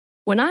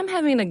When I'm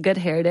having a good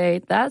hair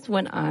day, that's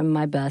when I'm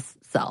my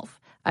best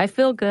self. I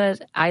feel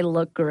good, I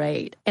look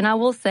great. And I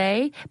will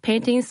say,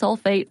 Pantene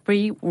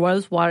Sulfate-Free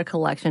Rose Water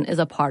Collection is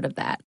a part of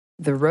that.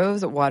 The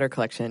Rose Water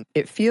Collection.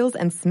 It feels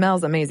and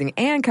smells amazing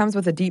and comes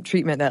with a deep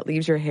treatment that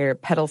leaves your hair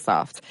petal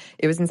soft.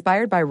 It was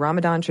inspired by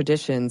Ramadan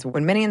traditions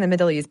when many in the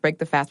Middle East break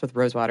the fast with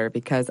rose water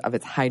because of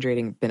its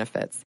hydrating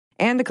benefits.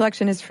 And the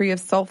collection is free of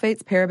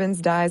sulfates,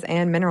 parabens, dyes,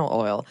 and mineral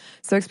oil.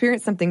 So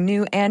experience something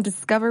new and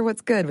discover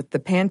what's good with the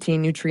Pantene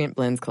Nutrient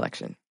Blends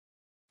collection.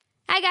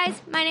 Hi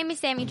guys, my name is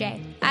Sammy J.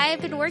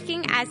 I've been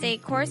working as a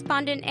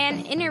correspondent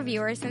and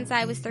interviewer since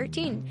I was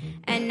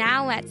 13. And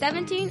now at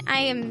 17,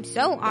 I am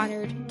so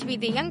honored to be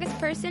the youngest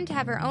person to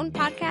have her own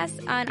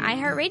podcast on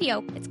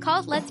iHeartRadio. It's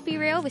called Let's Be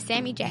Real with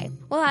Sammy J.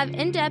 We'll have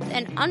in-depth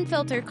and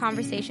unfiltered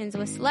conversations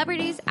with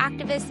celebrities,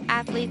 activists,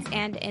 athletes,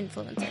 and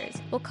influencers.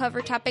 We'll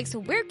cover topics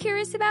we're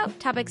curious about,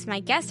 topics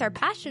my guests are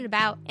passionate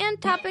about, and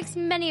topics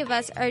many of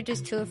us are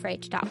just too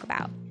afraid to talk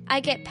about. I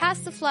get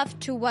past the fluff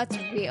to what's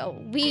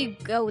real. We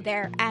go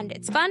there, and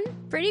it's fun,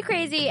 pretty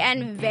crazy,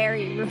 and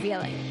very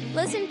revealing.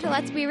 Listen to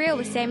Let's Be Real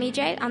with Sammy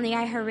J on the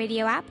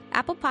iHeartRadio app,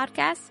 Apple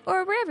Podcasts,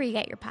 or wherever you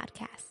get your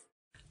podcasts.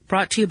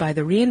 Brought to you by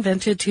the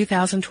reinvented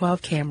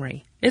 2012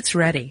 Camry. It's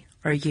ready.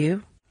 Are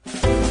you?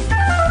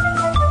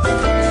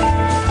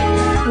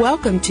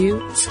 Welcome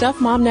to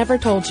Stuff Mom Never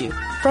Told You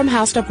from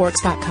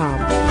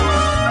HowStuffWorks.com.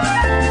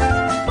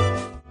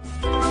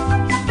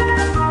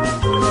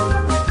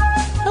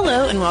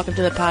 Hello and welcome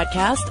to the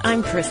podcast.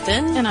 I'm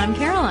Kristen. And I'm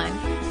Caroline.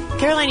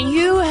 Caroline,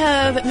 you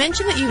have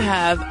mentioned that you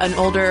have an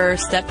older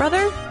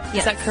stepbrother. Yes.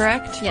 Is that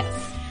correct? Yes.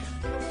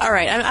 All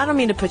right. I don't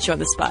mean to put you on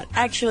the spot.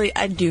 Actually,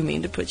 I do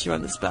mean to put you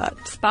on the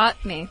spot.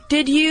 Spot me.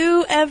 Did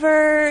you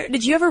ever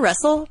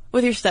wrestle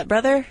with your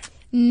stepbrother?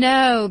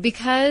 No,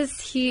 because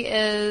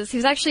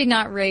he's actually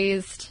not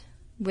raised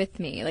with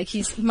me. Like,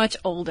 he's much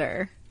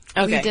older.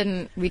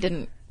 Okay. We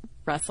didn't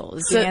wrestle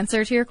is the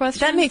answer to your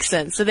question. That makes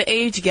sense. So the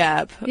age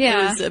gap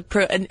was a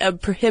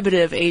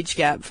prohibitive age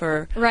gap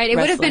for right. It wrestling.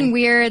 would have been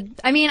weird.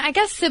 I mean, I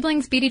guess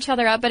siblings beat each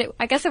other up, but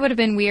I guess it would have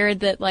been weird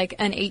that like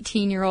an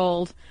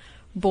 18-year-old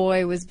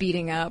boy was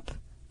beating up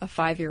a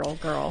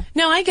 5-year-old girl.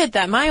 No, I get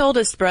that. My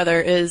oldest brother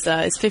is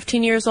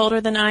 15 years older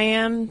than I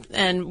am,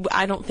 and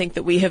I don't think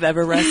that we have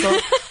ever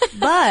wrestled.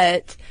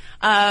 But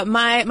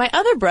my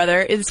other brother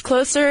is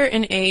closer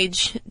in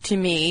age to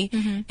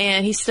me,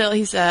 and he's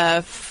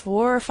 4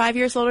 or 5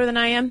 years older than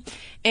I am.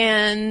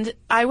 And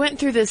I went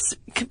through this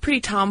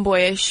pretty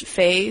tomboyish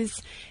phase,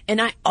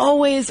 and I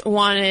always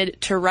wanted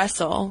to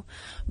wrestle,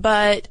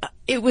 but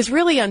it was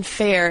really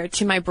unfair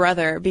to my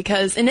brother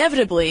because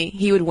inevitably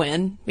he would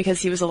win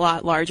because he was a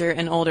lot larger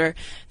and older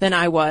than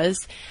I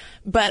was.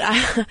 But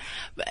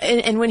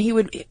and when he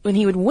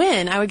would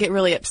win, I would get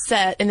really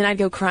upset, and then I'd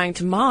go crying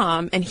to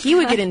Mom, and he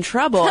would get in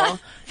trouble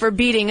for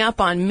beating up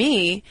on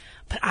me.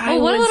 But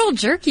what a little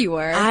jerk you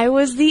were. I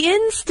was the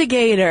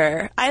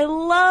instigator. I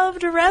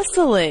loved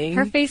wrestling.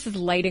 Her face is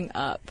lighting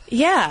up.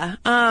 Yeah.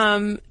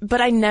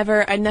 But I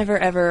never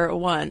ever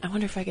won. I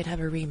wonder if I could have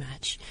a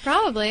rematch.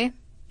 Probably.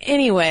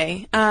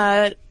 Anyway,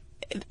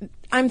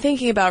 I'm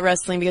thinking about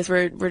wrestling because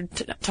we're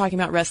talking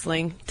about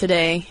wrestling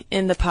today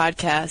in the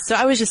podcast. So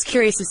I was just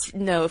curious to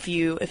know if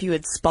you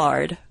had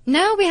sparred.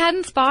 No, we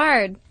hadn't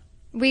sparred.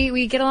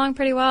 We get along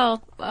pretty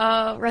well,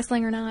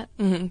 wrestling or not.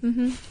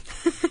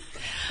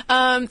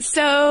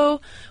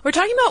 So we're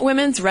talking about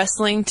women's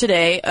wrestling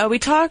today. We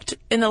talked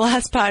in the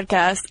last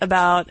podcast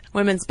about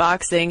women's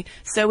boxing,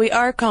 so we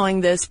are calling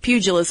this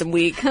Pugilism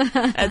Week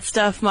at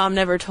Stuff Mom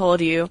Never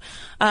Told You,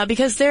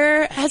 because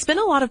there has been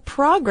a lot of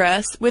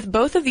progress with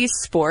both of these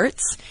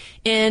sports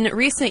in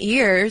recent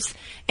years,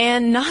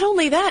 and not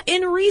only that,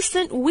 in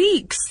recent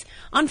weeks.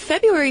 On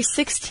February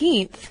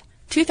 16th,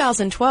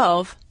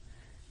 2012,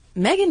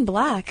 Megan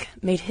Black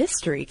made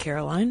history,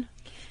 Caroline.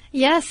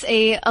 Yes,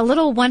 a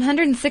little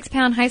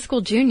 106-pound high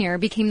school junior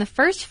became the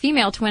first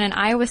female to win an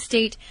Iowa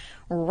State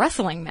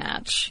wrestling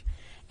match.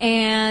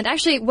 And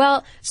actually,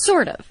 well,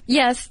 sort of.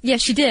 Yes,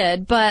 she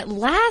did. But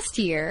last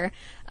year,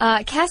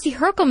 Cassie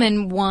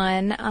Herkelman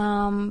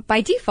won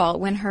by default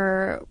when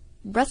her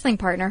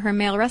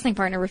male wrestling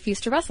partner,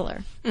 refused to wrestle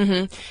her.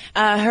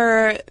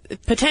 Her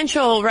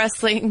potential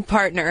wrestling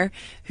partner,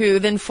 who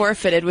then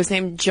forfeited, was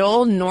named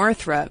Joel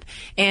Northrup,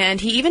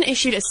 and he even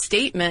issued a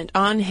statement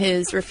on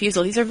his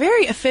refusal. These are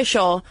very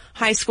official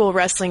high school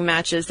wrestling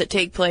matches that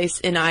take place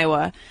in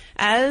Iowa.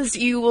 As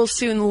you will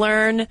soon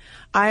learn,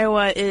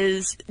 Iowa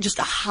is just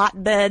a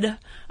hotbed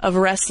of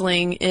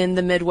wrestling in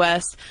the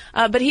Midwest.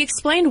 But he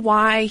explained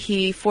why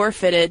he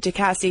forfeited to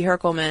Cassie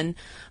Herkelman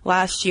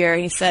last year.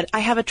 He said, "I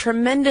have a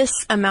tremendous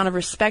amount of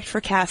respect for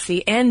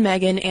Cassie and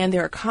Megan and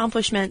their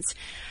accomplishments.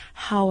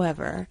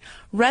 However,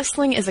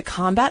 wrestling is a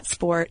combat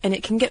sport and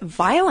it can get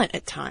violent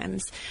at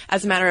times.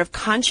 As a matter of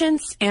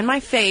conscience and my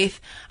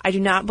faith, I do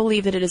not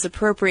believe that it is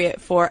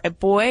appropriate for a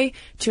boy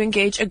to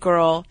engage a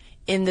girl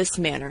in this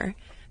manner."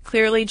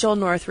 Clearly, Joel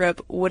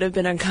Northrup would have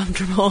been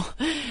uncomfortable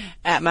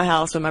at my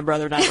house when my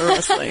brother and I were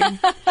wrestling.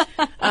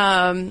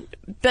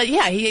 But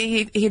yeah,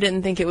 he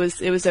didn't think it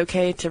was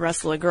okay to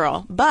wrestle a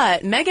girl.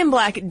 But Megan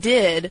Black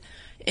did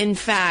in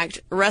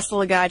fact,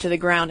 wrestle a guy to the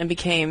ground and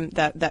became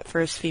that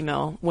first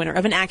female winner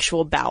of an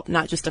actual bout,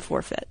 not just a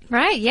forfeit.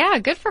 Right, yeah,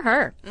 good for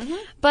her.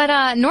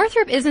 But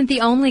Northrup isn't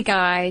the only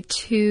guy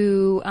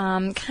to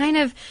kind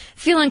of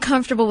feel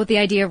uncomfortable with the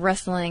idea of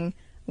wrestling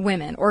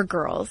women or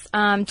girls.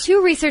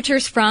 Two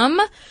researchers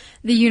from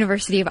the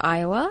University of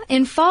Iowa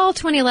in fall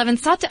 2011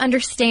 sought to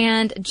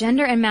understand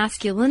gender and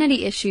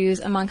masculinity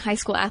issues among high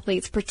school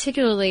athletes,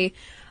 particularly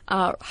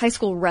high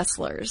school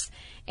wrestlers.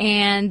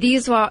 And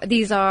these are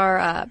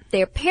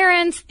their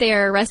parents,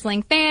 they're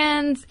wrestling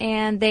fans,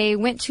 and they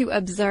went to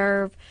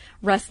observe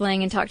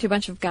wrestling and talk to a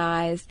bunch of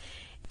guys.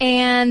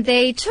 And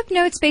they took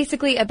notes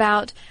basically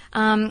about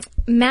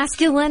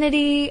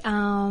masculinity,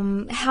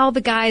 how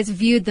the guys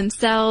viewed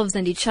themselves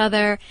and each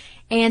other.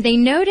 And they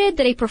noted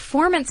that a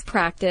performance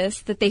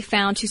practice that they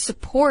found to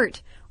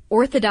support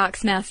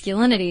orthodox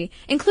masculinity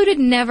included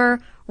never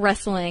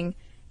wrestling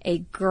a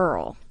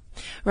girl.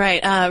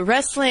 Right.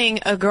 Wrestling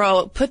a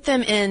girl put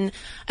them in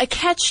a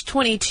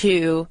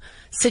catch-22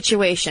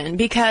 situation,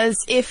 because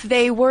if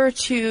they were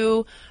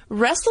to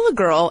wrestle a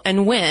girl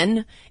and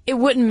win, it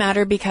wouldn't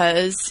matter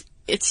because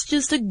it's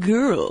just a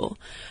girl.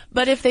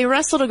 But if they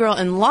wrestled a girl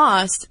and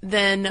lost,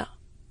 then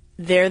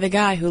they're the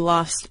guy who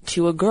lost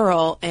to a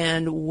girl,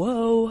 and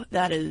whoa,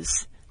 that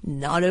is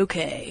not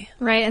okay.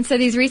 Right, and so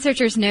these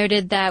researchers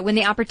noted that when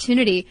the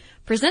opportunity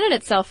presented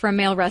itself for a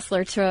male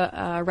wrestler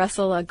to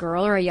wrestle a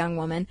girl or a young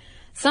woman,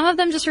 some of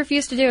them just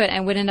refused to do it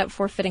and would end up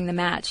forfeiting the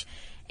match.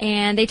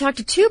 And they talked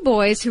to two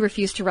boys who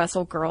refused to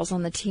wrestle girls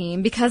on the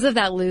team because of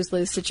that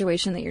lose-lose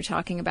situation that you're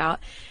talking about.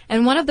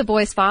 And one of the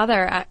boys'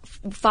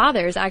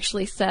 fathers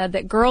actually said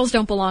that girls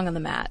don't belong on the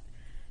mat,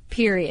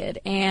 period.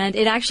 And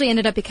it actually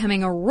ended up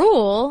becoming a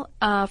rule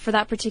for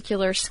that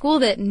particular school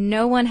that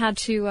no one had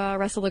to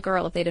wrestle a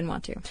girl if they didn't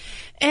want to.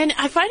 And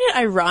I find it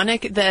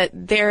ironic that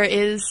there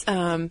is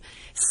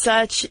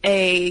such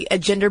a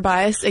gender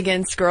bias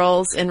against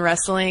girls in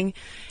wrestling,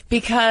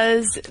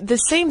 because the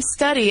same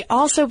study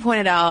also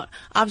pointed out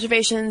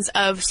observations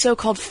of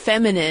so-called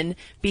feminine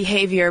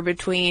behavior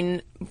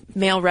between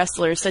male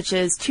wrestlers, such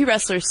as two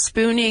wrestlers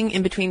spooning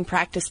in between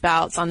practice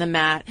bouts on the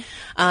mat.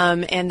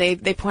 And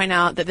they point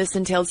out that this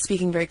entailed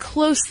speaking very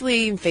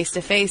closely, face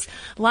to face,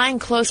 lying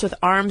close with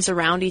arms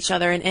around each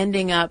other, and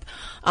ending up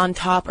on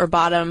top or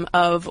bottom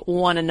of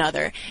one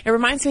another. It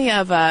reminds me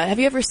of, have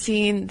you ever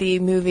seen the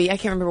movie, I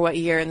can't remember what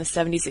year in the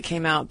 70s it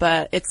came out,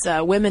 but it's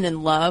Women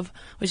in Love,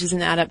 which is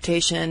an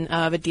adaptation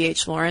of a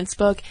D.H. Lawrence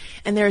book.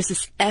 And there's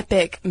this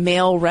epic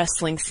male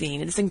wrestling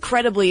scene. It's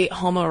incredibly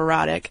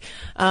homoerotic.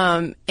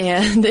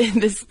 And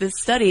this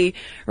study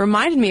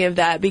reminded me of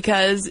that,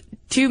 because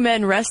two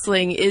men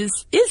wrestling is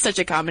such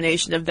a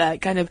combination of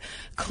that kind of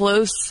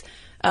close,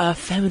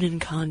 feminine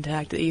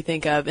contact that you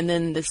think of, and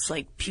then this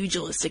like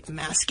pugilistic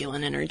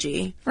masculine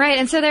energy. Right,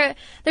 and so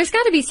there's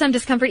got to be some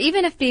discomfort,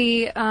 even if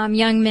the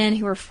young men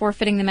who are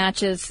forfeiting the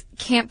matches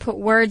can't put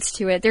words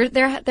to it.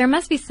 There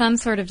must be some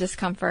sort of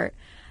discomfort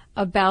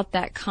about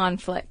that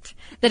conflict.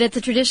 That it's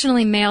a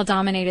traditionally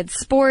male-dominated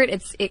sport.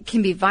 It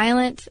can be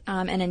violent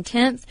and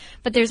intense,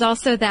 but there's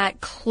also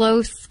that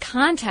close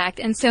contact,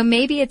 and so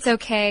maybe it's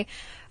okay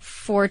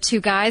for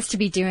two guys to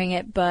be doing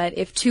it, but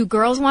if two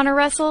girls want to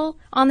wrestle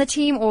on the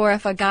team, or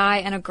if a guy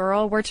and a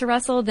girl were to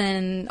wrestle,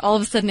 then all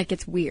of a sudden it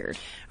gets weird.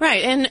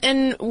 Right,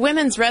 and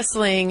women's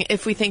wrestling,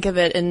 if we think of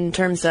it in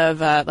terms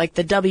of like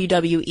the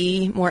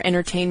WWE, more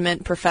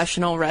entertainment,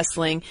 professional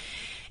wrestling,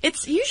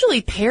 it's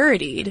usually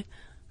parodied.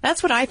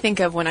 That's what I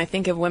think of when I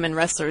think of women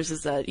wrestlers,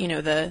 is that, you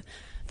know, the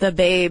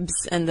babes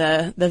and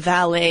the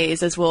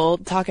valets, as we'll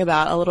talk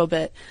about a little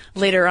bit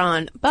later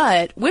on.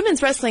 But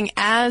women's wrestling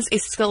as a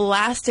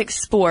scholastic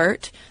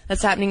sport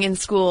that's happening in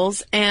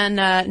schools and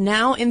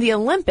now in the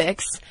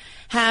Olympics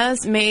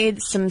has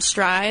made some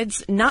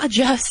strides, not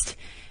just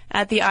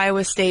at the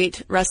Iowa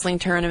State wrestling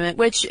tournament,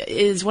 which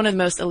is one of the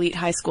most elite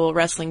high school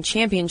wrestling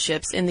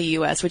championships in the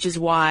U.S., which is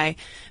why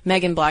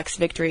Megan Black's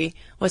victory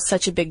was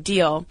such a big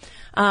deal.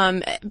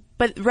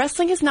 But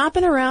wrestling has not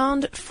been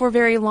around for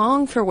very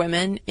long for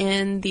women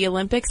in the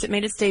Olympics. It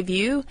made its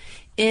debut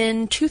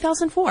in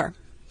 2004.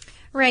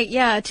 Right,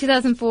 yeah,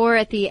 2004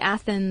 at the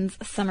Athens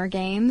Summer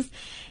Games.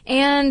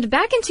 And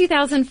back in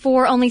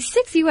 2004, only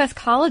 6 U.S.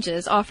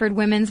 colleges offered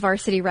women's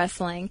varsity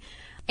wrestling.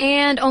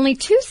 And only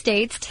 2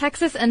 states,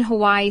 Texas and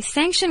Hawaii,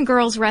 sanctioned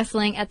girls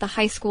wrestling at the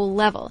high school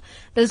level.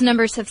 Those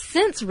numbers have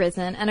since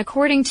risen, and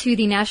according to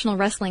the National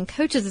Wrestling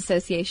Coaches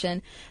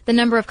Association, the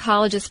number of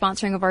colleges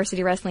sponsoring a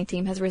varsity wrestling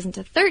team has risen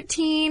to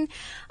 13,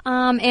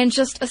 and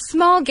just a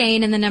small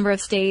gain in the number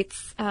of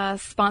states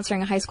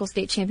sponsoring a high school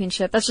state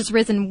championship. That's just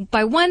risen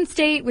by 1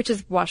 state, which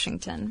is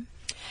Washington.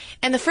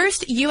 And the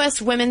first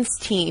U.S. women's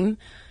team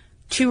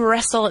to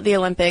wrestle at the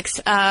Olympics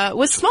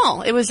was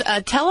small. It was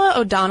Tella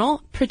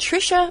O'Donnell,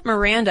 Patricia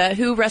Miranda,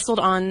 who wrestled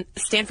on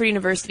Stanford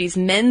University's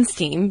men's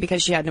team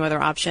because she had no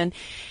other option,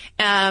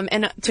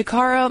 and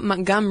Takara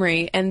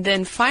Montgomery, and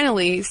then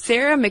finally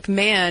Sarah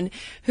McMahon,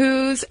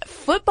 whose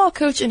football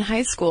coach in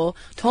high school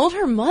told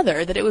her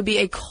mother that it would be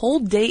a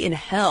cold day in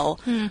hell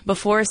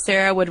before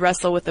Sarah would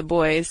wrestle with the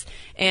boys.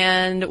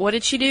 And what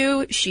did she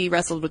do? She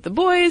wrestled with the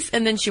boys,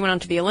 and then she went on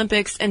to the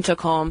Olympics and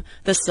took home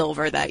the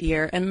silver that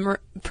year. And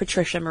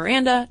Patricia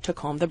Miranda took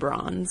home the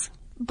bronze.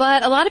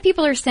 But a lot of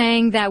people are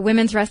saying that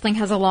women's wrestling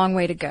has a long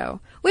way to go,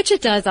 which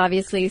it does,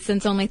 obviously,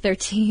 since only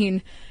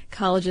 13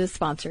 colleges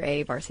sponsor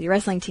a varsity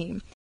wrestling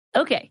team.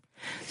 Okay,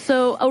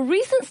 so a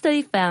recent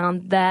study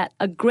found that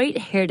a great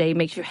hair day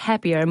makes you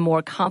happier and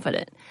more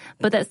confident.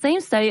 But that same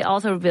study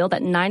also revealed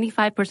that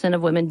 95%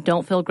 of women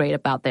don't feel great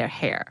about their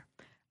hair.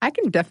 I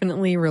can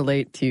definitely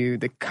relate to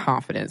the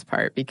confidence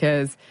part,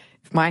 because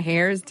if my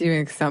hair is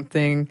doing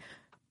something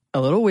a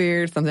little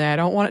weird, something I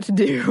don't want it to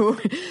do,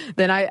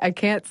 then I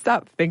can't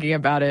stop thinking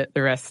about it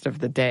the rest of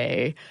the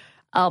day.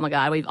 Oh my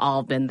God, we've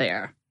all been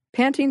there.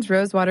 Pantene's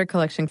Rosewater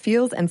collection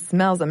feels and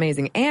smells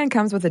amazing and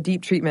comes with a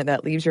deep treatment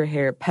that leaves your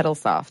hair petal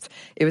soft.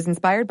 It was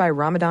inspired by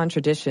Ramadan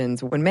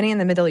traditions when many in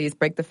the Middle East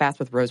break the fast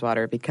with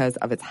rosewater because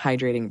of its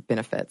hydrating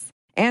benefits.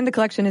 And the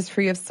collection is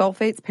free of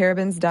sulfates,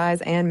 parabens, dyes,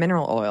 and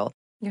mineral oil.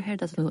 Your hair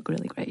does look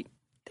really great.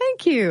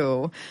 Thank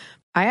you.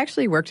 I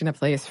actually worked in a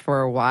place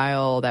for a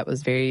while that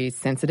was very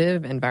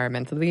sensitive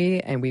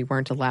environmentally, and we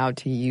weren't allowed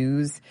to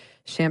use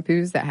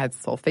shampoos that had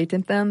sulfate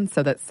in them,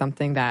 so that's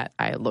something that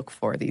I look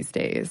for these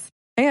days.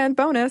 And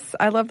bonus,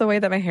 I love the way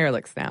that my hair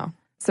looks now.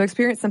 So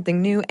experience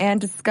something new and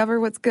discover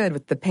what's good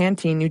with the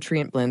Pantene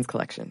Nutrient Blends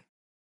collection.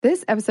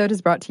 This episode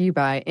is brought to you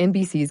by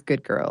NBC's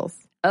Good Girls.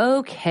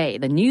 Okay,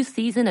 the new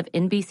season of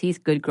NBC's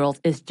Good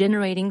Girls is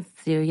generating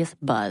serious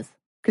buzz.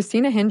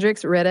 Christina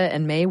Hendricks, Retta,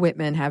 and Mae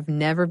Whitman have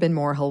never been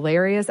more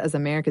hilarious as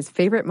America's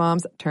favorite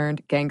moms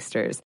turned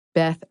gangsters,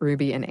 Beth,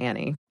 Ruby, and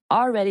Annie.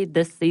 Already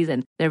this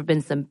season, there have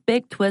been some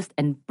big twists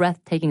and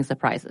breathtaking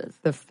surprises.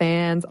 The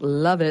fans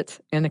love it,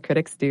 and the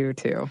critics do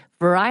too.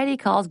 Variety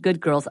calls Good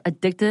Girls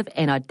addictive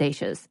and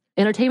audacious.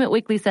 Entertainment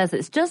Weekly says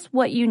it's just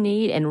what you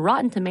need, and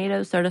Rotten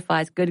Tomatoes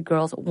certifies Good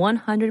Girls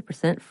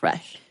 100%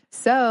 fresh.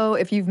 So,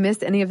 if you've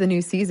missed any of the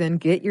new season,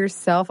 get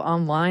yourself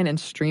online and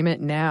stream it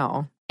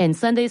now. And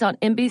Sundays on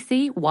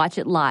NBC, watch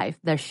it live.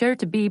 There's sure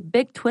to be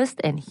big twists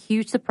and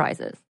huge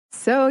surprises.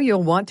 So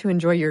you'll want to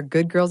enjoy your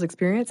Good Girls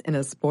experience in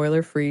a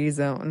spoiler-free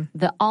zone.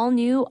 The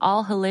all-new,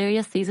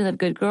 all-hilarious season of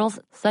Good Girls,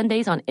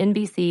 Sundays on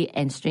NBC,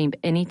 and streamed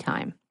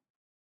anytime.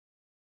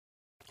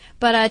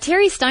 But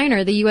Terry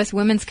Steiner, the U.S.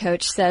 women's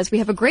coach, says we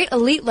have a great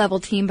elite level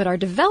team, but our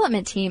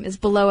development team is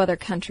below other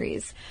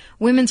countries.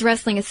 Women's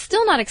wrestling is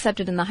still not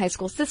accepted in the high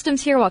school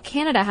systems here, while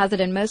Canada has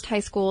it in most high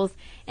schools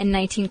and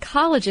 19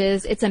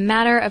 colleges. It's a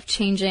matter of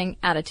changing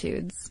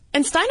attitudes.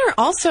 And Steiner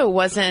also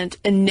wasn't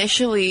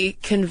initially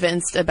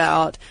convinced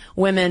about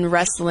women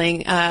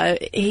wrestling.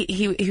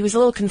 He was a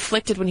little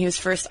conflicted when he was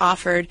first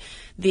offered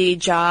the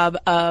job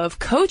of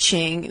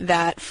coaching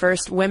that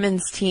first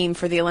women's team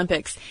for the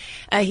Olympics.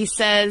 He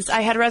says,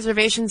 I had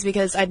reservations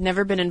because I'd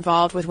never been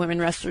involved with women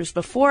wrestlers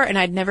before, and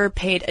I'd never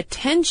paid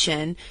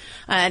attention,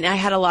 and I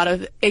had a lot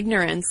of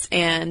ignorance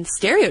and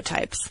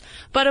stereotypes.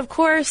 But of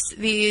course,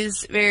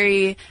 these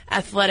very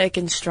athletic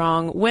and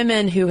strong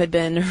women who had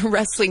been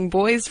wrestling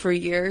boys for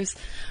years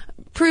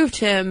proved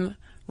him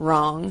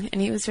wrong,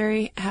 and he was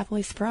very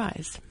happily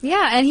surprised.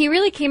 Yeah, and he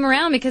really came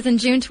around because in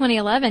June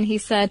 2011, he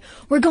said,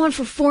 we're going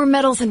for 4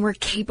 medals and we're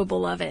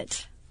capable of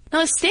it. Now,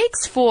 the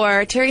stakes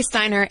for Terry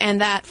Steiner and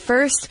that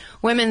first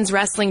women's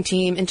wrestling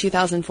team in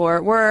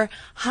 2004 were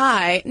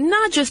high,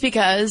 not just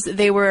because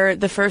they were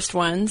the first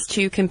ones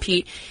to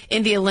compete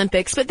in the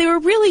Olympics, but they were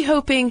really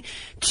hoping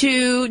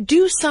to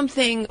do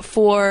something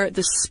for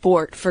the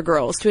sport for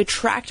girls, to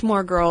attract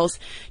more girls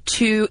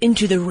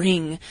into the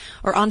ring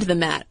or onto the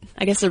mat.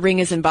 I guess the ring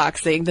is in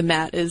boxing, the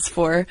mat is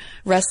for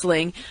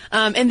wrestling.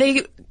 And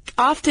they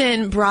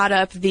often brought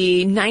up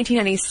the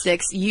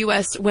 1996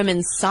 U.S.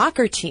 women's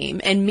soccer team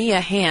and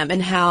Mia Hamm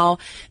and how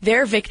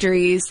their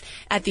victories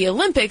at the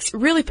Olympics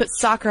really put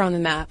soccer on the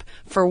map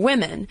for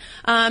women.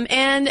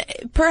 And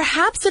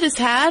perhaps it has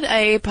had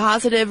a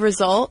positive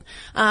result.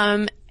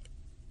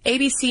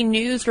 ABC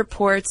News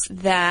reports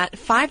that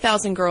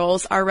 5,000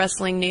 girls are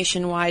wrestling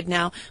nationwide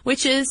now,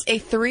 which is a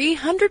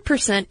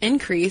 300%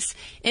 increase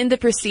in the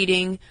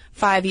preceding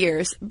 5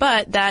 years.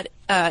 But that,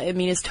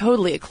 is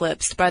totally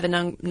eclipsed by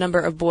the number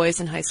of boys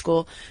in high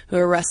school who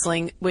are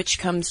wrestling, which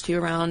comes to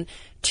around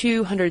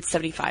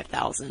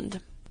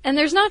 275,000. And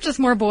there's not just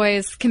more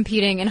boys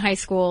competing in high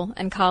school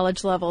and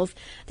college levels.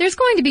 There's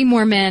going to be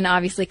more men,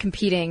 obviously,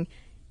 competing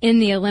in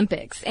the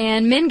Olympics.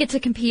 And men get to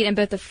compete in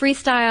both the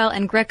freestyle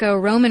and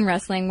Greco-Roman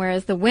wrestling,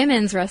 whereas the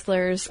women's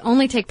wrestlers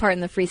only take part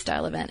in the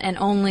freestyle event and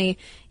only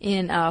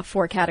in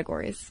 4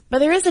 categories. But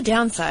there is a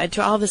downside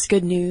to all this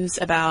good news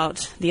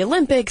about the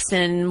Olympics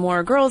and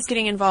more girls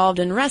getting involved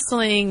in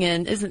wrestling,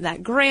 and isn't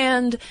that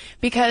grand?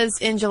 Because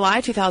in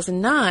July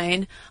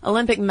 2009,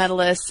 Olympic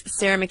medalists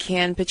Sarah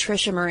McCann,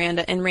 Patricia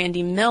Miranda, and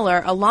Randy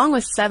Miller, along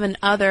with 7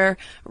 other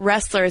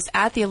wrestlers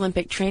at the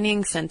Olympic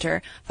Training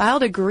Center,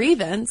 filed a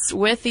grievance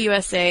with the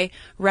USA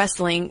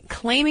Wrestling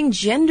claiming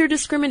gender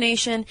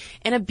discrimination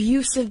and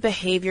abusive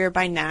behavior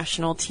by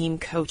national team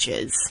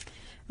coaches.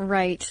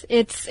 Right.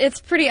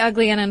 It's pretty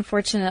ugly and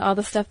unfortunate, all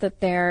the stuff that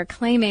they're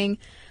claiming.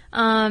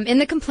 In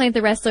the complaint,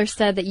 the wrestlers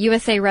said that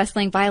USA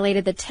Wrestling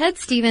violated the Ted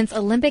Stevens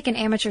Olympic and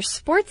Amateur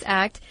Sports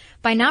Act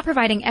by not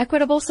providing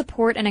equitable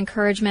support and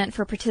encouragement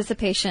for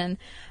participation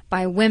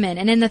by women.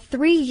 And in the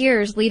 3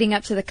 years leading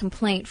up to the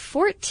complaint,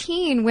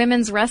 14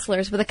 women's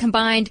wrestlers with a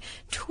combined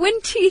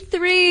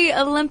 23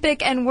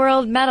 Olympic and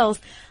world medals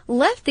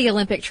left the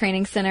Olympic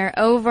Training Center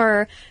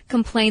over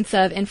complaints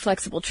of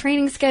inflexible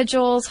training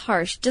schedules,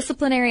 harsh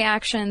disciplinary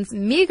actions,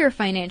 meager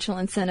financial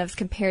incentives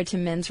compared to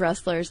men's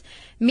wrestlers,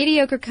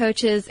 mediocre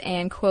coaches,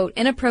 and, quote,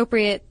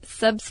 inappropriate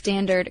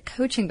substandard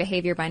coaching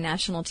behavior by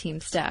national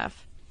team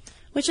staff.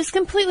 Which is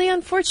completely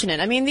unfortunate.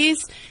 I mean,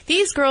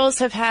 these girls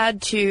have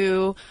had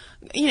to,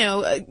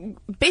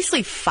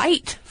 basically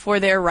fight for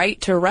their right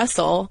to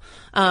wrestle,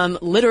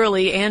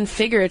 literally and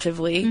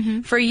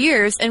figuratively for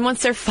years. And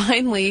once they're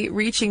finally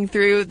reaching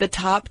through the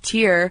top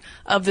tier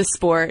of the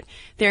sport,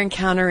 they're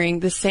encountering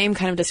the same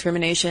kind of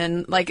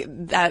discrimination, like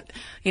that,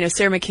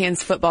 Sarah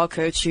McCann's football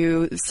coach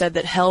who said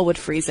that hell would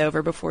freeze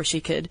over before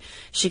she could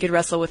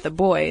wrestle with the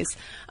boys.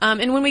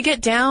 And when we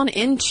get down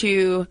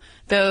into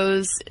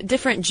those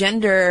different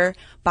gender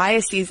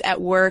biases at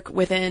work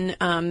within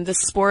the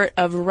sport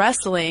of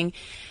wrestling,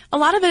 a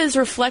lot of it is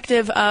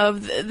reflective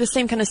of the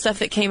same kind of stuff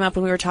that came up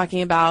when we were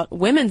talking about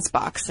women's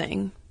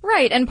boxing.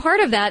 Right, and part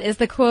of that is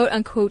the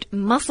quote-unquote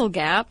muscle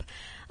gap.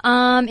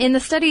 In the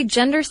study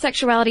Gender,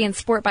 Sexuality, and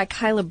Sport by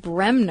Kyla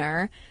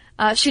Bremner,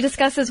 she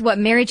discusses what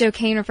Mary Jo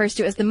Kane refers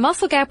to as the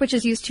muscle gap, which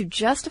is used to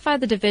justify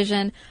the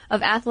division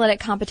of athletic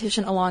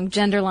competition along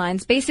gender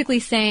lines, basically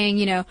saying,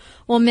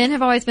 men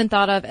have always been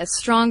thought of as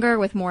stronger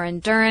with more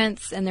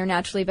endurance, and they're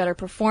naturally better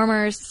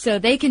performers, so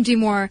they can do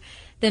more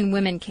than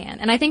women can.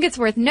 And I think it's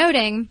worth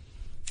noting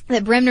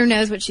that Bremner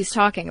knows what she's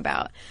talking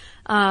about.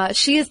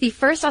 She is the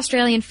first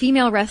Australian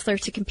female wrestler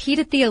to compete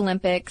at the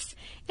Olympics,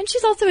 and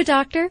she's also a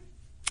doctor.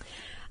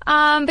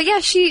 But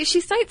yeah, she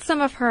cites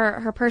some of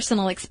her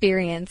personal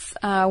experience.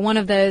 One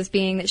of those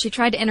being that she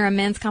tried to enter a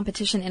men's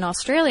competition in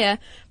Australia,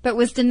 but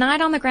was denied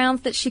on the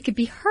grounds that she could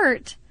be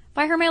hurt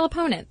by her male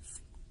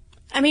opponents.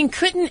 I mean,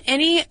 couldn't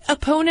any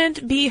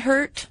opponent be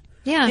hurt?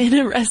 Yeah. In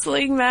a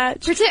wrestling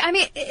match? I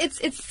mean,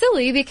 it's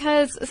silly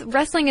because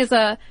wrestling is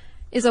a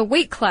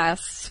weight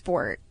class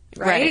sport,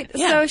 right?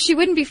 Yeah. So she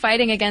wouldn't be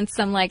fighting against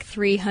some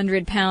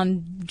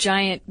 300-pound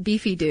giant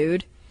beefy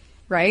dude,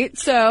 right?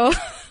 So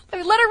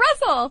let her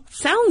wrestle.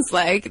 Sounds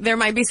like there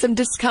might be some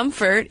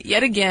discomfort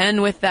yet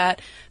again with that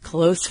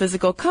close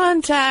physical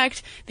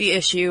contact, the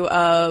issue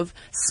of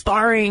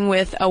sparring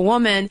with a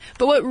woman.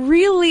 But what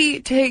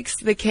really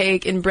takes the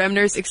cake in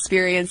Bremner's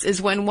experience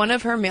is when one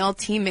of her male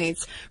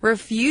teammates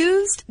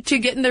refused to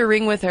get in the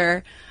ring with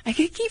her. I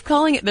could keep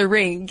calling it the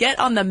ring. Get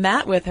on the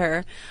mat with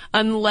her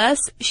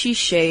unless she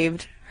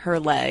shaved her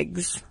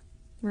legs.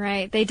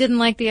 Right. They didn't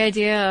like the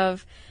idea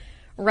of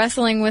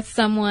wrestling with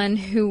someone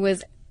who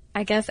was,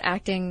 I guess,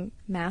 acting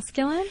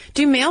masculine.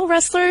 Do male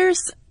wrestlers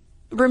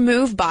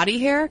remove body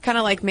hair, kind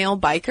of like male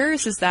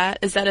bikers? Is that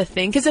a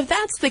thing? Because if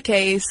that's the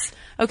case,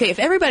 okay, if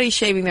everybody's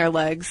shaving their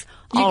legs,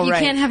 all right.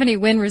 You can't have any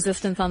wind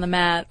resistance on the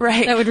mat.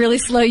 Right. That would really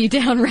slow you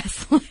down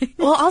wrestling.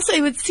 Well, also,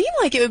 it would seem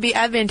like it would be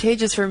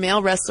advantageous for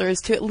male wrestlers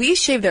to at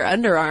least shave their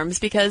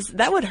underarms, because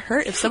that would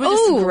hurt if someone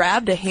just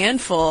grabbed a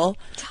handful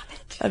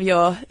of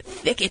your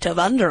thicket of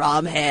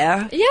underarm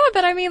hair. Yeah,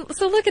 but I mean,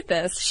 so look at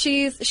this.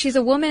 She's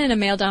a woman in a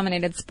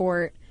male-dominated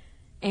sport.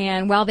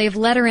 And while they've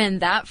let her in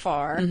that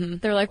far,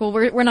 they're like, well,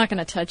 we're not going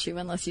to touch you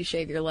unless you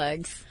shave your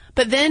legs.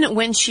 But then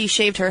when she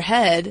shaved her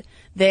head,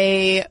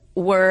 they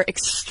were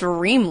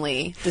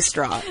extremely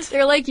distraught.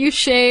 They're like, you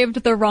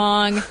shaved the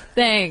wrong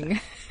thing.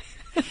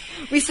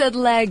 We said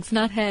legs,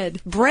 not head.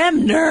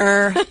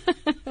 Bremner!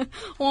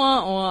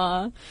 Wah,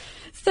 wah.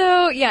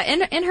 So, yeah,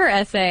 in her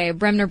essay,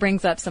 Bremner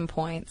brings up some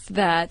points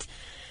that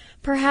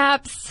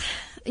perhaps,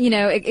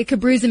 it could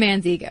bruise a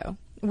man's ego,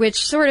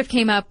 which sort of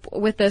came up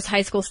with those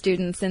high school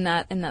students in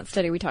that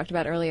study we talked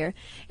about earlier.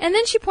 And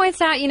then she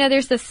points out,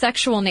 there's the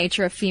sexual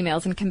nature of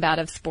females in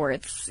combative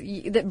sports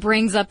that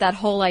brings up that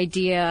whole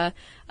idea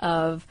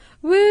of,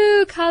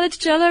 woo, college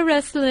jello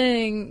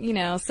wrestling,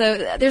 So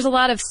there's a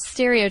lot of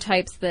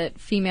stereotypes that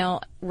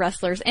female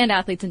wrestlers and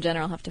athletes in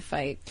general have to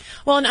fight.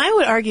 Well, and I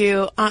would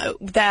argue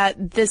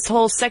that this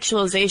whole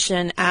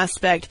sexualization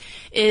aspect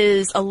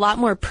is a lot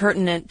more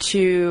pertinent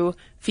to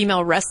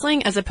female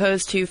wrestling as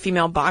opposed to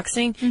female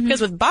boxing.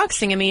 Because with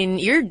boxing,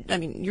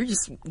 you're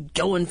just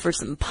going for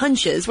some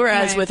punches.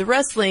 Whereas with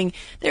wrestling,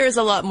 there is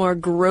a lot more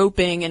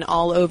groping and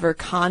all over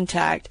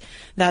contact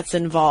that's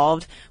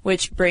involved,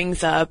 which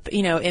brings up,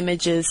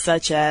 images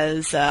such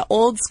as,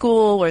 old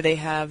school where they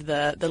have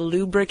the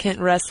lubricant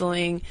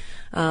wrestling,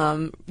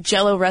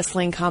 Jello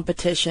wrestling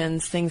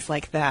competitions, things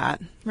like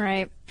that.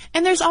 Right.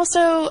 And there's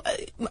also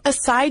a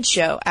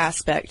sideshow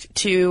aspect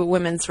to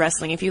women's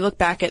wrestling. If you look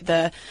back at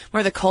the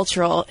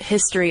cultural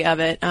history of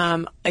it,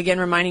 again,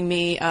 reminding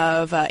me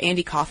of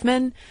Andy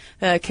Kaufman,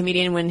 the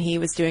comedian, when he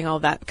was doing all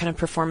that kind of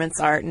performance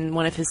art, and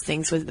one of his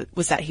things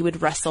was that he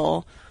would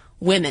wrestle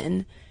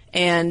women.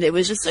 And it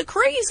was just a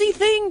crazy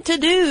thing to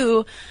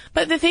do.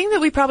 But the thing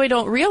that we probably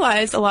don't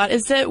realize a lot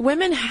is that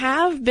women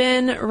have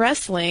been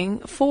wrestling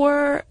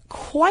for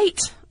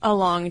quite a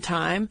long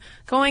time,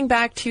 going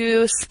back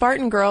to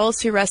Spartan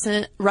girls who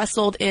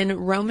wrestled in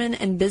Roman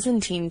and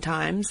Byzantine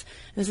times.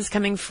 This is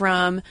coming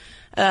from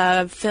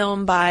a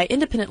film by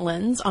Independent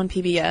Lens on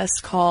PBS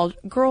called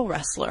Girl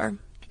Wrestler.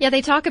 Yeah,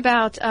 they talk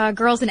about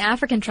girls in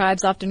African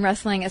tribes often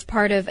wrestling as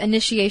part of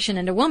initiation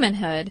into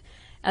womanhood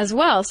as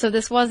well. So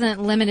this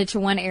wasn't limited to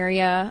one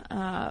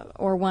area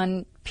or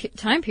one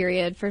time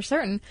period for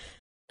certain.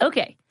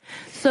 Okay.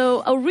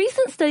 So a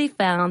recent study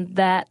found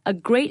that a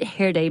great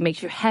hair day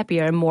makes you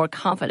happier and more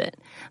confident.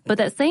 But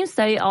that same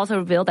study also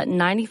revealed that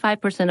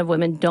 95% of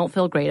women don't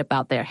feel great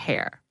about their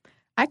hair.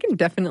 I can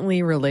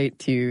definitely relate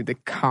to the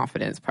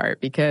confidence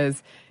part,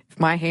 because if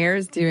my hair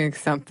is doing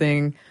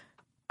something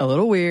a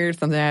little weird,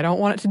 something I don't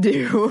want it to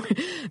do,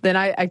 then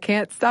I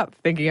can't stop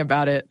thinking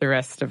about it the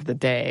rest of the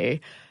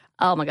day.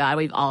 Oh my God,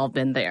 we've all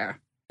been there.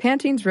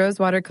 Pantene's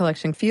Rosewater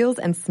collection feels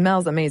and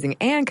smells amazing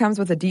and comes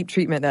with a deep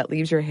treatment that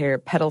leaves your hair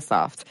petal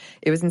soft.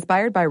 It was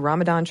inspired by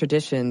Ramadan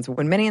traditions,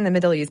 when many in the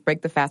Middle East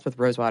break the fast with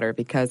rosewater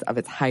because of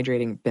its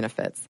hydrating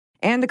benefits.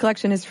 And the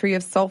collection is free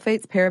of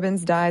sulfates,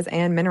 parabens, dyes,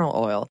 and mineral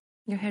oil.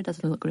 Your hair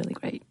does look really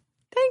great.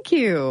 Thank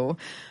you.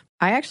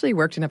 I actually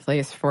worked in a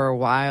place for a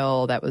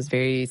while that was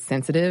very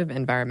sensitive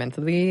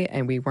environmentally,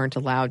 and we weren't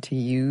allowed to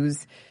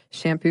use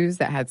shampoos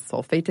that had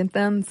sulfate in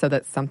them, so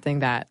that's something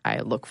that I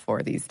look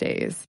for these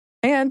days.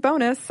 And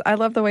bonus, I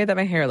love the way that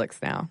my hair looks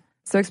now.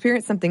 So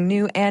experience something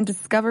new and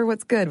discover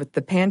what's good with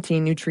the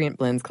Pantene Nutrient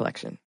Blends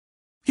collection.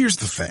 Here's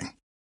the thing.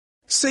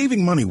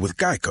 Saving money with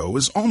Geico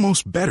is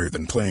almost better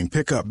than playing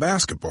pickup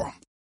basketball.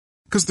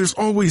 Because there's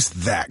always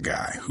that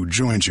guy who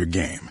joins your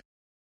game.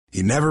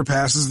 He never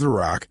passes the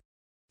rock,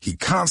 he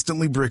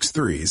constantly bricks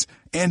threes,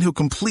 and he'll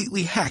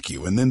completely hack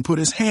you and then put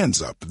his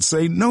hands up and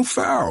say, "No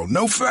foul,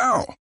 no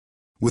foul."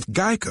 With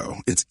Geico,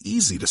 it's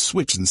easy to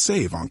switch and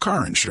save on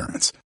car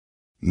insurance.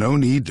 No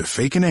need to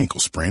fake an ankle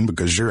sprain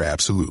because you're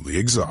absolutely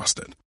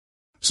exhausted.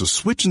 So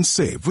switch and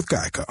save with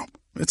Geico.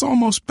 It's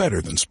almost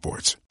better than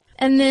sports.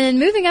 And then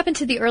moving up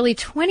into the early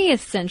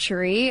 20th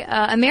century,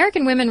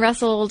 American women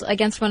wrestled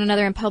against one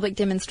another in public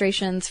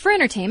demonstrations for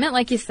entertainment,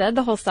 like you said,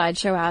 the whole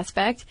sideshow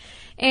aspect.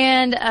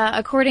 And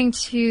according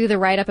to the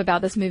write-up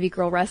about this movie,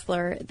 Girl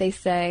Wrestler, they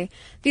say,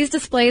 these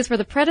displays were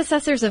the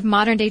predecessors of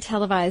modern-day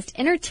televised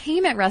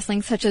entertainment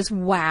wrestling, such as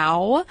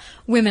WOW,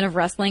 Women of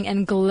Wrestling,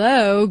 and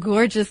GLOW,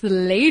 Gorgeous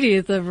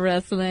Ladies of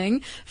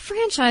Wrestling,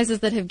 franchises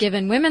that have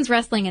given women's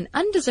wrestling an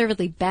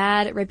undeservedly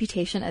bad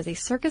reputation as a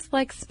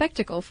circus-like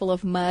spectacle full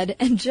of mud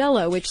and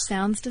jello, which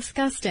sounds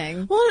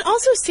disgusting. Well, it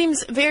also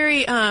seems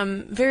very,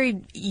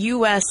 very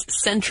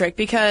U.S.-centric,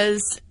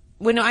 because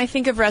when I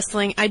think of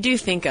wrestling, I do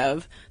think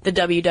of the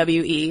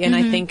WWE, and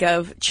I think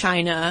of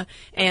China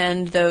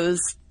and those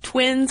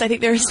twins. I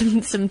think there are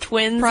some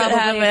twins that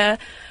have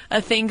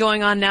a thing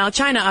going on now.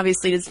 China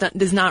obviously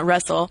does not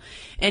wrestle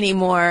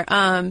anymore.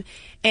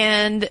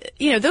 And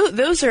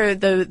those are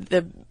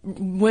the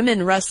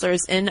women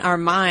wrestlers in our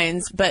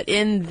minds, but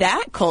in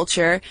that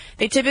culture,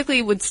 they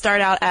typically would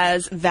start out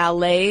as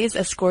valets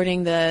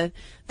escorting the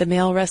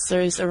male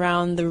wrestlers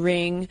around the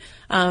ring,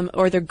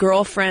 or their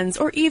girlfriends,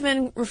 or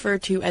even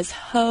referred to as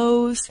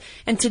hoes.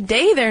 And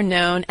today they're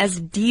known as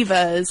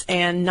divas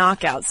and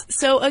knockouts.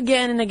 So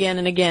again and again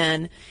and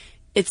again,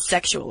 it's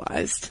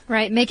sexualized.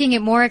 Right, making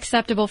it more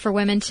acceptable for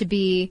women to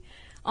be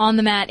on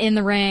the mat, in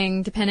the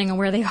ring, depending on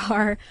where they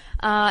are,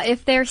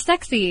 if they're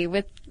sexy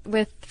with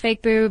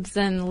fake boobs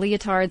and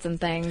leotards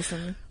and things.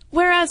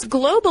 Whereas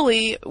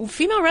globally,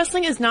 female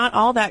wrestling is not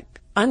all that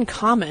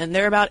uncommon.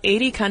 There are about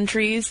 80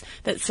 countries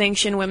that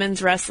sanction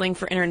women's wrestling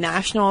for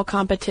international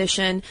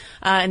competition.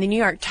 In the New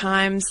York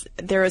Times,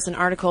 there was an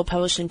article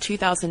published in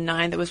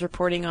 2009 that was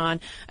reporting on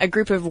a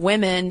group of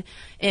women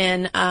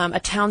in a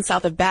town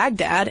south of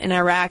Baghdad in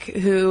Iraq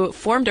who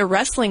formed a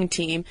wrestling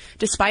team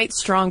despite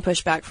strong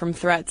pushback from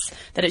threats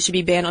that it should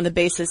be banned on the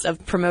basis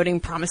of promoting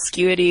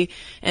promiscuity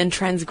and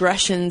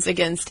transgressions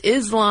against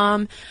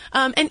Islam.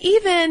 And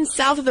even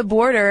south of the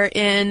border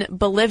in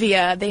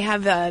Bolivia, they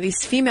have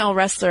these female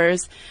wrestlers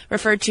wrestlers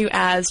referred to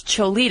as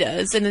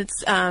Cholitas, and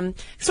it's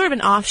sort of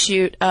an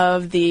offshoot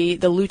of the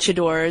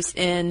luchadors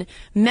in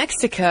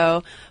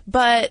Mexico.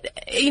 But,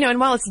 and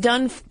while it's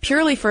done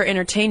purely for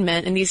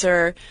entertainment, and these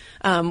are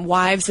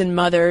wives and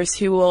mothers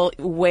who will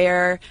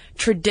wear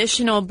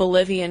traditional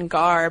Bolivian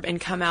garb and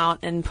come out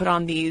and put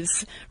on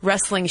these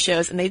wrestling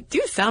shows, and they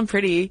do sound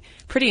pretty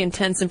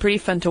intense and pretty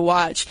fun to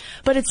watch.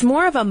 But it's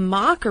more of a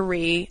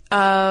mockery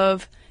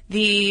of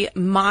the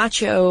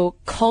macho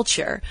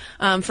culture.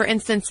 For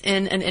instance,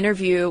 in an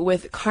interview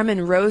with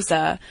Carmen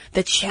Rosa,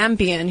 the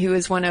champion, who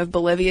is one of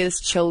Bolivia's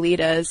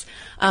Cholitas,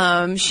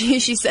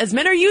 she says,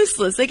 men are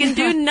useless. They can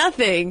do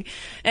nothing.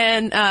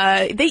 And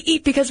they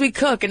eat because we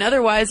cook, and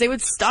otherwise they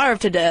would starve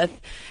to death.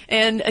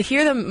 And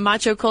here the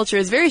macho culture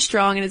is very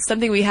strong, and it's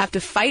something we have to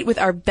fight with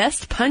our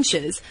best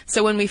punches.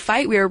 So when we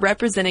fight, we are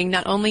representing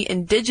not only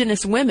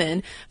indigenous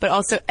women, but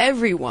also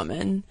every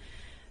woman.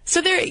 So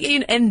there,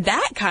 and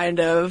that kind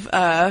of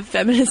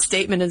feminist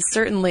statement is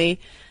certainly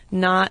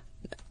not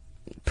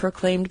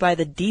proclaimed by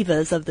the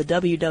divas of the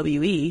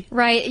WWE.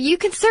 Right. You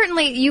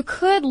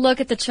could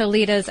look at the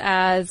Cholitas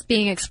as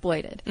being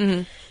exploited.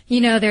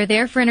 Mm-hmm. They're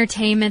there for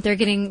entertainment. They're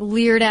getting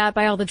leered at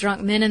by all the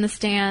drunk men in the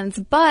stands,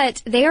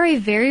 but they are a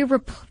very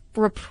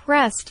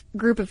oppressed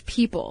group of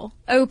people.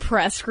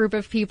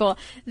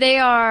 They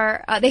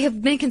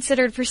have been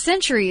considered for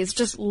centuries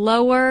just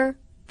lower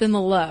than the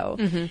low.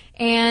 Mm-hmm.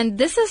 And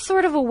this is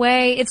sort of a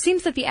way, it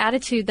seems that the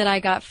attitude that I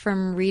got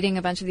from reading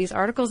a bunch of these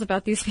articles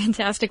about these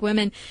fantastic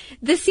women,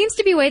 this seems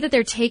to be a way that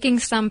they're taking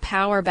some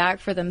power back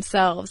for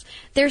themselves.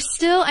 They're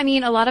still,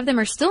 a lot of them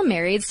are still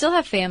married, still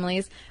have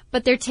families,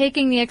 but they're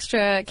taking the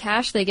extra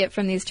cash they get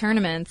from these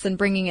tournaments and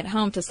bringing it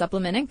home to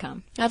supplement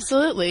income.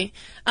 Absolutely.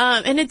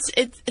 And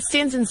it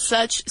stands in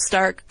such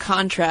stark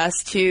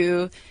contrast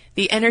to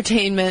the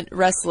entertainment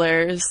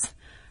wrestlers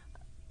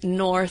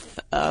north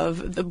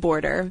of the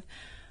border.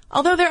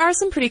 Although there are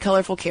some pretty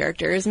colorful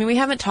characters. We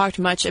haven't talked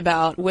much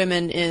about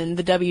women in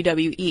the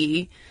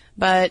WWE,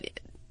 but,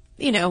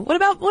 what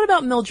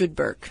about Mildred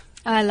Burke?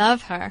 I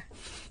love her.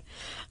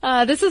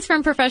 This is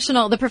from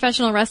the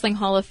Professional Wrestling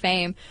Hall of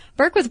Fame.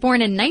 Burke was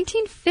born in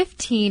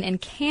 1915 in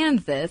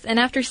Kansas, and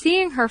after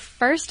seeing her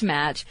first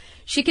match,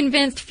 she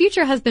convinced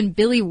future husband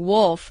Billy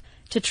Wolf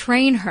to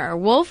train her.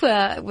 Wolf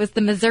was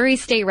the Missouri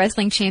State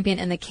Wrestling Champion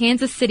and the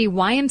Kansas City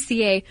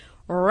YMCA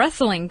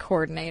Wrestling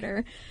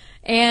Coordinator.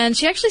 And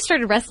she actually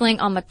started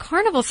wrestling on the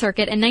carnival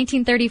circuit in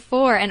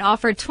 1934 and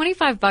offered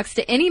 $25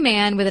 to any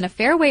man within a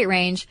fair weight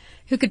range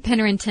who could pin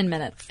her in 10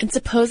 minutes. And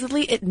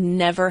supposedly it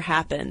never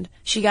happened.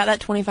 She got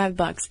that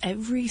 $25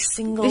 every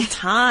single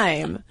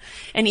time.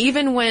 And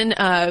even when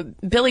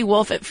Billy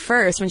Wolf at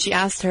first, when she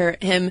asked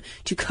him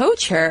to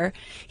coach her,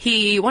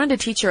 he wanted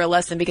to teach her a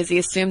lesson because he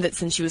assumed that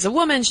since she was a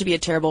woman, she'd be a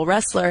terrible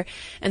wrestler.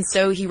 And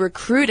so he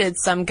recruited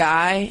some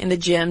guy in the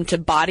gym to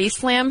body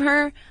slam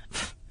her.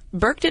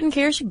 Burke didn't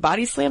care. She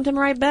body slammed him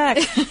right back.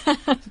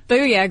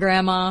 Booyah,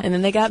 Grandma. And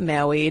then they got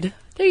married.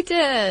 They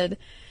did.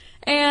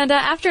 And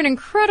after an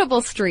incredible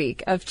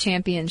streak of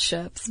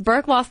championships,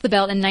 Burke lost the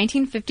belt in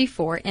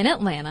 1954 in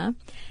Atlanta.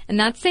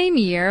 And that same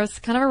year, it was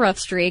kind of a rough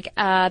streak,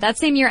 that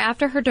same year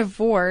after her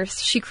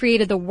divorce, she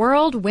created the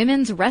World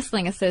Women's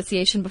Wrestling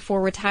Association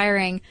before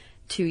retiring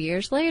 2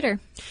 years later.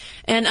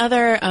 And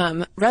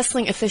other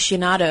wrestling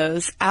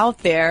aficionados out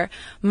there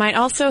might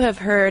also have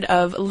heard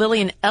of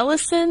Lillian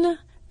Ellison,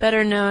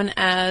 better known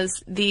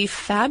as the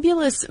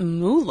Fabulous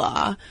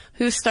Moolah,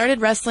 who started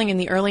wrestling in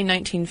the early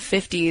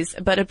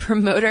 1950s, but a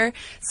promoter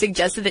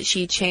suggested that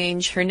she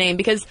change her name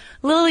because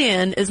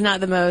Lillian is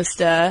not the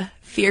most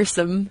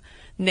fearsome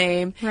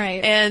name.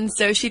 Right. And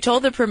so she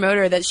told the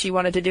promoter that she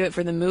wanted to do it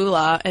for the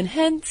Moolah, and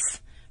hence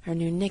her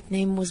new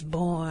nickname was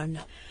born.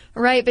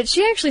 Right, but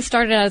she actually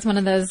started out as one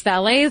of those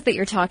valets that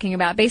you're talking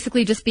about,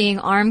 basically just being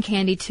arm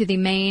candy to the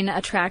main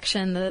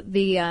attraction,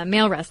 the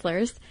male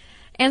wrestlers.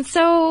 And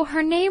so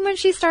her name when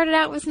she started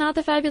out was not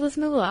the Fabulous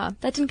Moolah.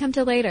 That didn't come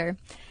till later.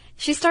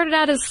 She started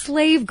out as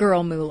Slave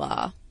Girl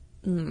Moolah,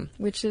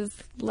 which is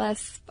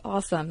less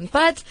awesome.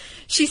 But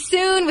she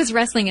soon was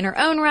wrestling in her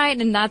own right,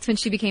 and that's when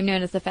she became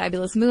known as the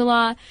Fabulous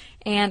Moolah.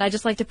 And I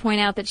just like to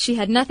point out that she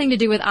had nothing to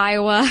do with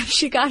Iowa.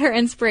 She got her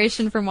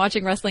inspiration from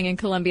watching wrestling in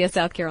Columbia,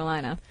 South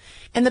Carolina.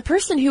 And the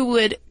person who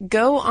would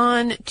go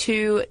on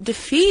to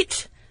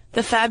defeat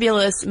the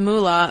Fabulous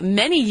Moolah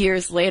many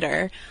years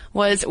later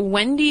was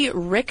Wendy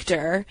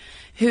Richter,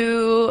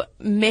 who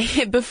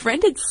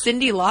befriended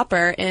Cyndi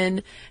Lauper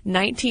in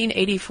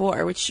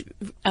 1984, which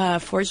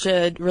forged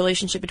a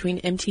relationship between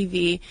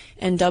MTV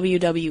and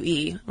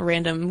WWE. A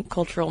random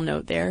cultural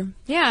note there.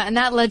 Yeah, and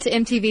that led to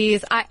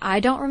MTV's, I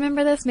don't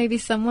remember this, maybe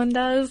someone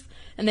does,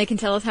 and they can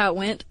tell us how it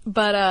went,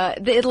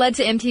 but it led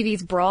to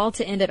MTV's Brawl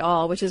to End It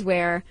All, which is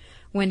where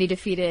Wendy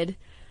defeated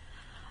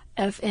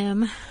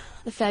FM.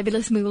 The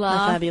Fabulous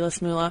Moolah. The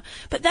Fabulous Moolah.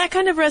 But that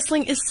kind of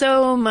wrestling is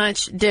so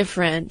much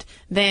different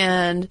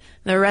than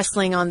the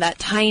wrestling on that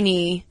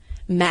tiny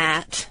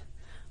mat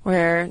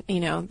where,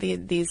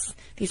 these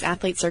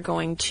athletes are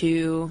going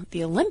to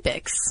the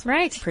Olympics.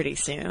 Right. Pretty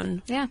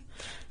soon. Yeah.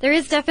 There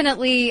is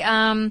definitely,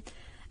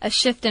 a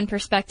shift in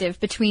perspective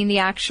between the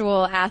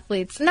actual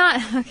athletes.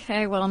 Not that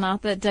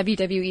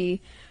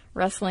WWE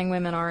wrestling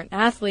women aren't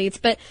athletes,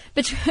 but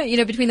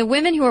between the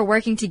women who are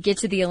working to get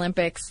to the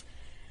Olympics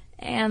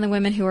and the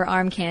women who are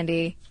arm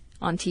candy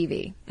on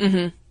TV.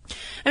 Mm-hmm.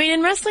 I mean,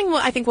 in wrestling,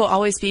 I think will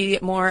always be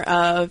more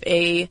of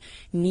a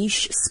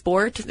niche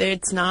sport.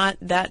 It's not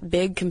that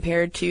big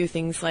compared to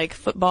things like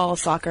football,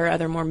 soccer,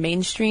 other more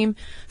mainstream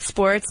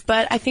sports.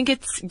 But I think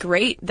it's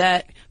great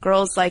that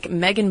girls like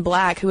Megan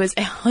Black, who is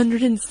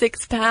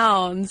 106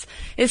 pounds,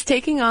 is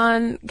taking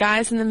on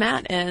guys in the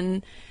mat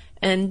and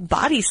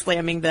body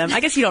slamming them.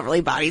 I guess you don't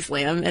really body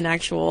slam in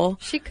actual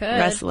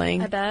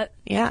wrestling. I bet.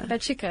 Yeah. I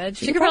bet she could.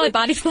 She could probably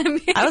body slam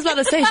me. I was about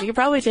to say, she could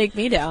probably take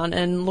me down,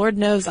 and Lord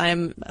knows I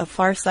am a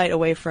far sight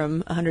away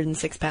from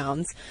 106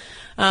 pounds.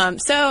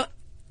 So,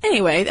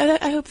 anyway,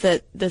 I hope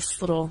that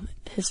this little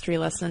history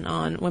lesson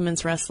on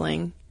women's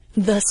wrestling,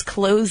 thus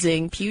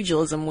closing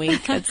Pugilism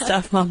Week at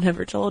Stuff Mom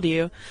Never Told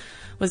You,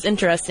 was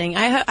interesting.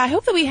 I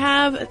hope that we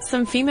have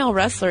some female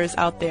wrestlers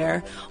out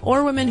there,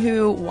 or women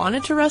who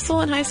wanted to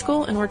wrestle in high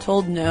school and were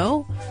told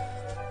no.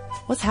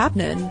 What's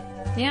happening?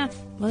 Yeah.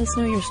 Let us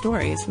know your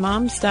stories.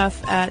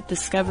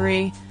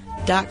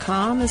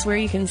 momstuff@discovery.com is where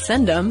you can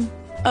send them.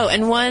 Oh,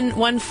 and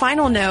one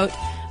final note.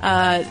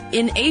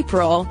 In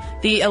April,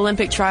 the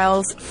Olympic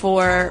trials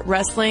for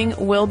wrestling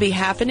will be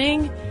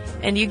happening,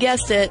 and you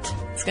guessed it,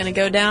 it's going to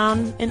go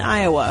down in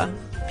Iowa.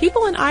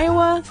 People in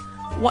Iowa,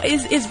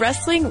 is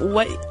wrestling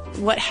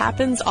what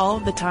happens all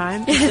of the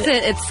time?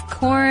 It's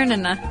corn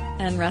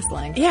and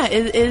wrestling. Yeah,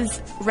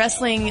 is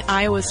wrestling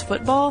Iowa's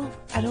football?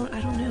 I don't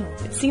know.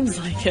 It seems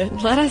like it.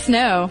 Let us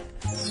know.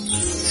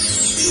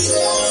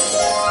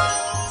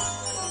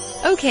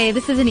 Okay,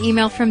 this is an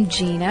email from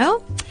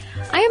Gino.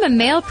 I am a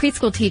male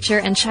preschool teacher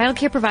and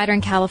childcare provider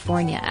in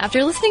California.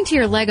 After listening to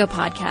your Lego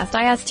podcast,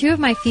 I asked 2 of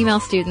my female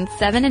students,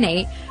 7 and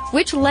 8,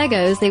 which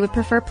Legos they would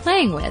prefer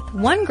playing with.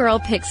 One girl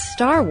picked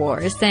Star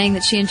Wars, saying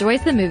that she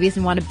enjoys the movies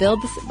and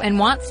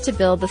wants to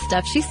build the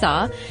stuff she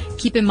saw.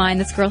 Keep in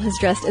mind this girl has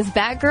dressed as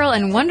Batgirl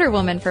and Wonder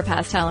Woman for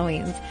past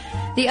Halloweens.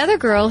 The other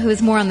girl, who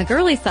is more on the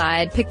girly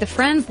side, picked the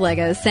Friends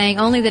Legos, saying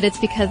only that it's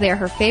because they are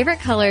her favorite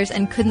colors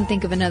and couldn't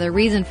think of another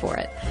reason for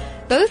it.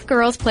 Both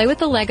girls play with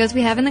the Legos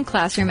we have in the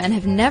classroom and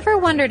have never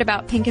wondered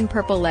about pink and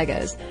purple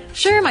Legos.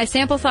 Sure, my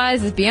sample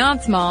size is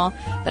beyond small,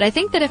 but I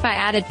think that if I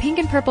added pink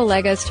and purple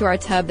Legos to our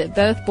tub, that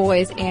both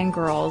boys and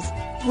girls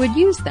would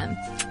use them.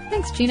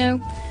 Thanks, Gino.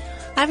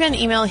 I've got an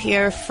email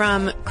here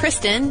from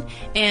Kristen,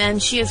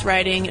 and she is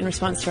writing in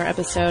response to our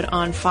episode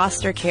on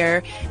foster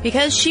care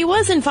because she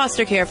was in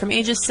foster care from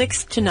ages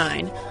 6 to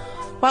 9.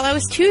 While I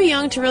was too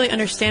young to really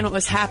understand what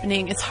was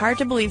happening, it's hard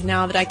to believe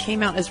now that I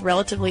came out as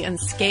relatively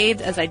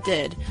unscathed as I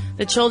did.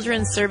 The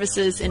children's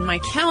services in my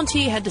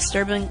county had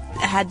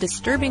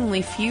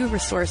disturbingly few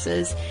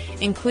resources,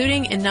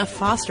 including enough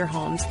foster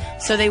homes,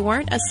 so they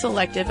weren't as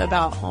selective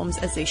about homes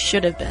as they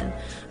should have been.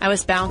 I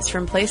was bounced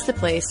from place to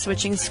place,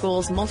 switching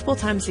schools multiple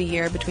times a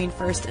year between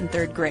 1st and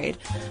 3rd grade.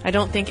 I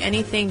don't think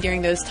anything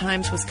during those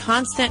times was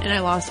constant, and I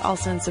lost all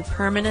sense of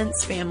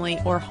permanence, family,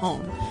 or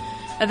home.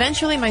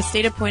 Eventually, my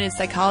state-appointed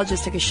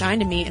psychologist took a shine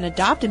to me and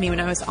adopted me when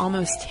I was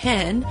almost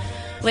 10.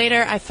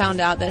 Later, I found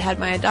out that had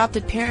my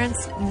adopted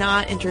parents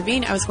not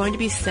intervened, I was going to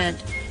be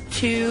sent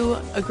to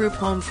a group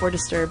home for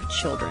disturbed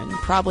children,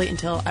 probably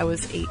until I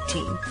was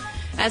 18.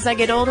 As I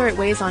get older, it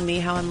weighs on me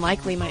how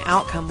unlikely my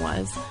outcome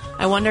was.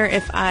 I wonder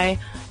if I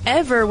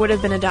ever would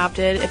have been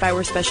adopted if I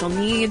were special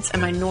needs, a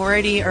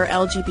minority, or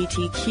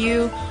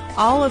LGBTQ,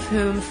 all of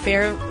whom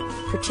fare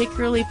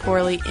particularly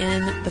poorly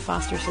in the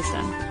foster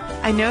system.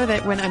 I know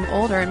that when I'm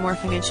older and more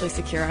financially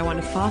secure, I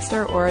want to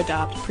foster or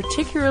adopt,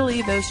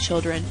 particularly those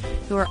children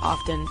who are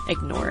often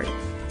ignored.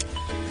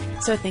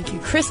 So thank you,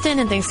 Kristen,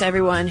 and thanks to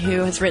everyone who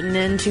has written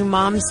in to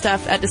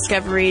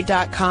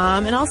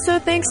momstuff@discovery.com, and also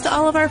thanks to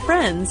all of our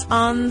friends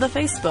on the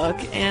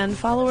Facebook and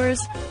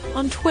followers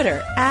on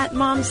Twitter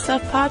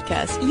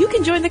 @momstuffpodcast. You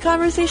can join the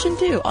conversation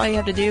too. All you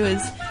have to do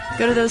is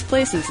go to those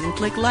places and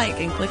click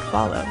like and click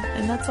follow,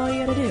 and that's all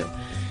you got to do.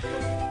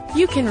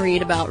 You can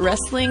read about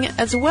wrestling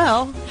as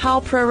well.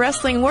 How Pro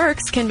Wrestling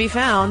Works can be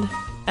found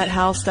at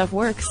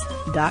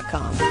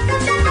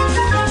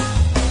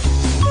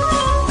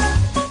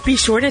howstuffworks.com. Be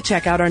sure to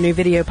check out our new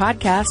video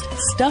podcast,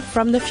 Stuff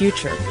from the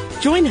Future.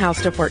 Join How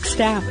Stuff Works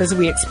staff as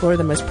we explore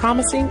the most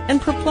promising and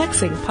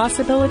perplexing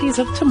possibilities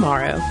of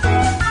tomorrow.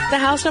 The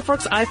How Stuff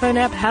Works iPhone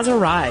app has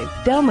arrived.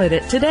 Download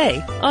it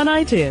today on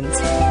iTunes.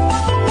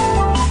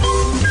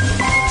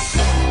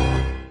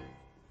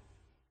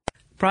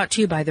 Brought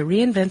to you by the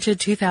reinvented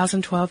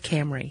 2012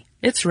 Camry.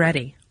 It's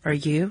ready. Are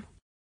you?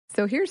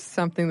 So here's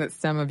something that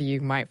some of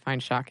you might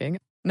find shocking.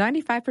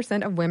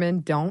 95% of women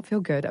don't feel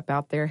good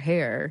about their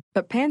hair,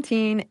 but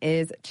Pantene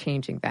is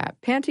changing that.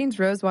 Pantene's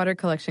Rosewater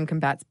collection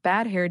combats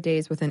bad hair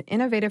days with an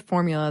innovative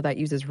formula that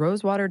uses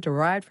rosewater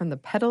derived from the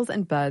petals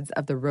and buds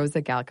of the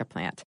Rosa gallica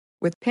plant.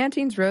 With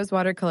Pantene's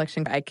Rosewater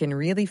collection, I can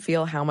really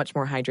feel how much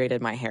more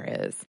hydrated my hair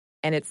is.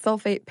 And it's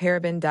sulfate,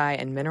 paraben, dye,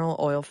 and mineral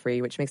oil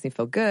free, which makes me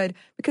feel good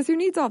because who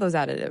needs all those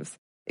additives?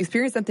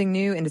 Experience something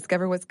new and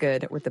discover what's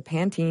good with the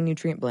Pantene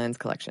Nutrient Blends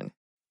collection.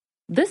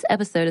 This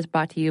episode is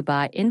brought to you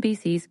by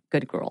NBC's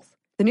Good Girls.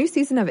 The new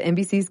season of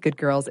NBC's Good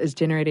Girls is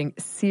generating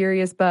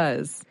serious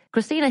buzz.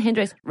 Christina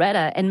Hendricks,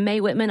 Retta, and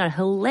Mae Whitman are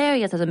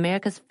hilarious as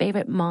America's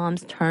favorite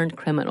moms turned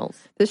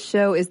criminals. This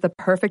show is the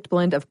perfect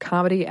blend of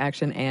comedy,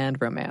 action, and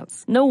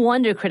romance. No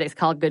wonder critics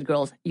call Good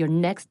Girls your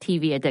next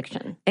TV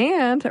addiction.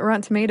 And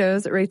Rotten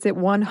Tomatoes rates it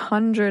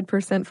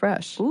 100%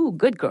 fresh. Ooh,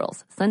 Good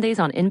Girls, Sundays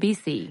on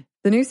NBC.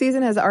 The new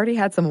season has already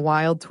had some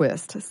wild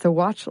twists, so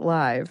watch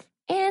live.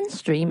 And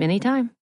stream anytime.